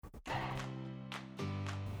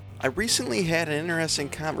I recently had an interesting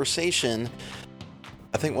conversation.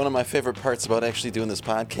 I think one of my favorite parts about actually doing this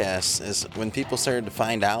podcast is when people started to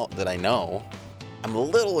find out that I know. I'm a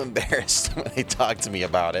little embarrassed when they talk to me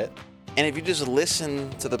about it. And if you just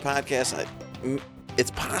listen to the podcast,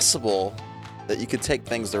 it's possible that you could take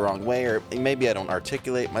things the wrong way, or maybe I don't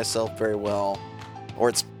articulate myself very well,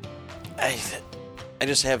 or I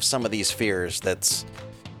just have some of these fears that's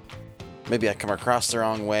maybe I come across the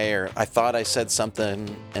wrong way, or I thought I said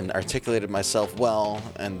something and articulated myself well,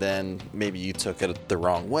 and then maybe you took it the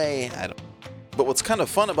wrong way. But what's kind of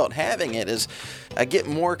fun about having it is I get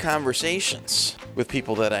more conversations with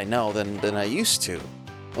people that I know than I used to.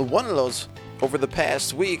 One of those over the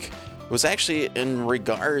past week was actually in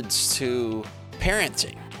regards to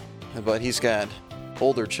parenting. But he's got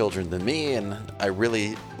older children than me, and I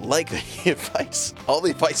really like the advice, all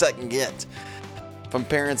the advice I can get from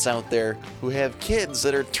parents out there who have kids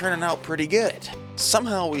that are turning out pretty good.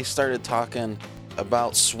 Somehow we started talking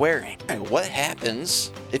about swearing. What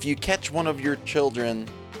happens if you catch one of your children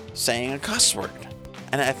saying a cuss word?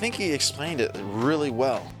 And I think he explained it really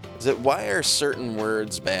well. Is that why are certain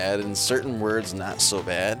words bad and certain words not so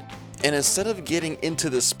bad? And instead of getting into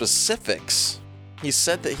the specifics, he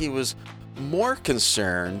said that he was more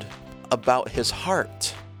concerned about his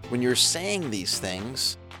heart. When you're saying these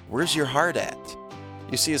things, where's your heart at?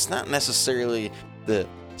 You see, it's not necessarily the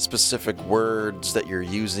specific words that you're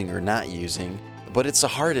using or not using, but it's a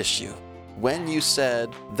heart issue. When you said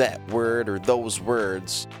that word or those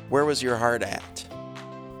words, where was your heart at?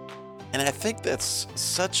 And I think that's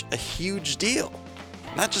such a huge deal.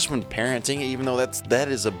 Not just when parenting, even though that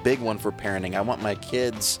is a big one for parenting. I want my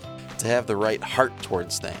kids to have the right heart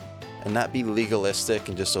towards things and not be legalistic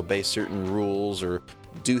and just obey certain rules or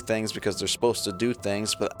do things because they're supposed to do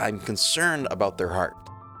things, but I'm concerned about their heart.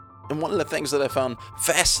 And one of the things that I found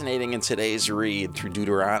fascinating in today's read through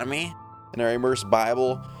Deuteronomy in our Immersed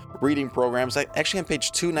Bible reading programs, actually on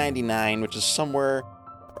page 299, which is somewhere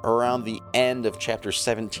around the end of chapter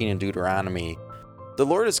 17 in Deuteronomy, the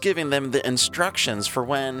Lord is giving them the instructions for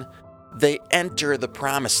when they enter the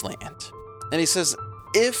promised land. And he says,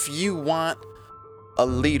 if you want a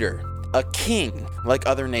leader, a king like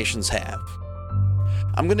other nations have,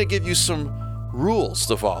 I'm going to give you some rules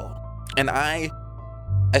to follow. And I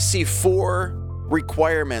see 4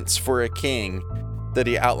 requirements for a king that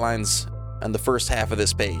he outlines on the first half of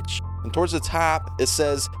this page. And towards the top, it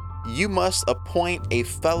says, you must appoint a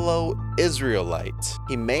fellow Israelite.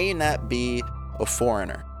 He may not be a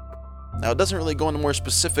foreigner. Now, it doesn't really go into more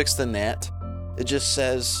specifics than that. It just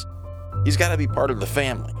says he's got to be part of the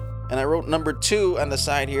family. And I wrote number 2 on the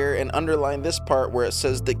side here and underlined this part where it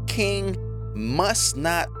says the king must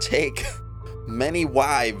not take many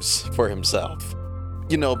wives for himself.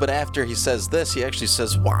 But after he says this, he actually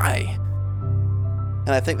says why. And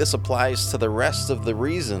I think this applies to the rest of the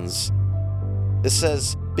reasons. It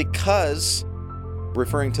says, because,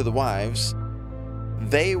 referring to the wives,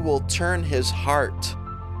 they will turn his heart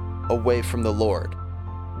away from the Lord.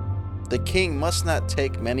 The king must not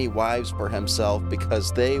take many wives for himself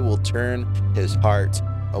because they will turn his heart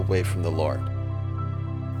away from the Lord.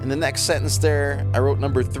 In the next sentence there, I wrote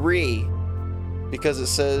number 3 because it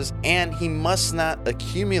says, and he must not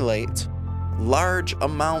accumulate large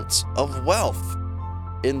amounts of wealth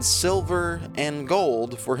in silver and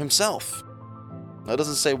gold for himself. Now, it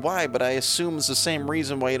doesn't say why, but I assume it's the same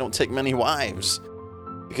reason why you don't take many wives,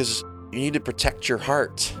 because you need to protect your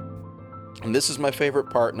heart. And this is my favorite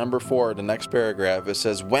part, number 4, the next paragraph. It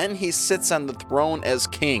says, when he sits on the throne as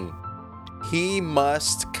king, he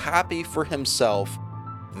must copy for himself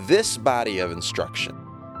this body of instruction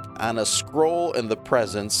on a scroll in the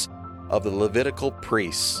presence of the Levitical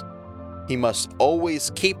priests. He must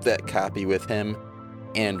always keep that copy with him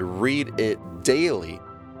and read it daily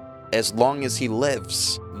as long as he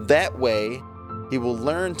lives. That way, he will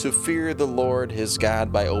learn to fear the Lord his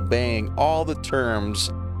God by obeying all the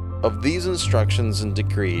terms of these instructions and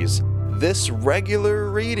decrees. This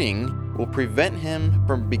regular reading will prevent him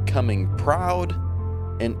from becoming proud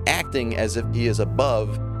and acting as if he is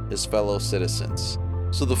above his fellow citizens.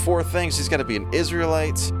 So the 4 things: he's got to be an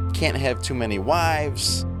Israelite, can't have too many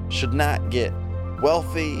wives, should not get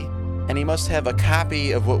wealthy, and he must have a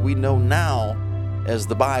copy of what we know now as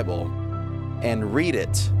the Bible and read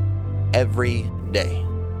it every day.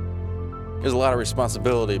 There's a lot of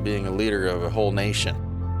responsibility being a leader of a whole nation,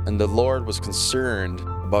 and the Lord was concerned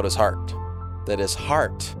about his heart, that his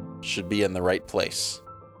heart should be in the right place.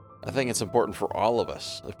 I think it's important for all of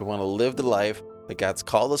us, if we want to live the life that God's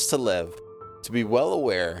called us to live, to be well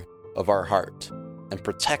aware of our heart and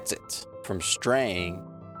protect it from straying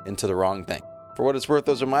into the wrong thing. For what it's worth,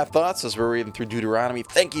 those are my thoughts as we're reading through Deuteronomy.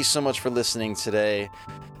 Thank you so much for listening today.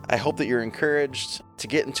 I hope that you're encouraged to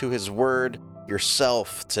get into His Word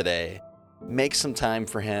yourself today. Make some time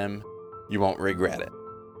for Him. You won't regret it.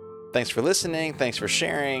 Thanks for listening. Thanks for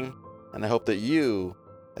sharing. And I hope that you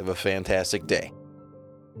have a fantastic day.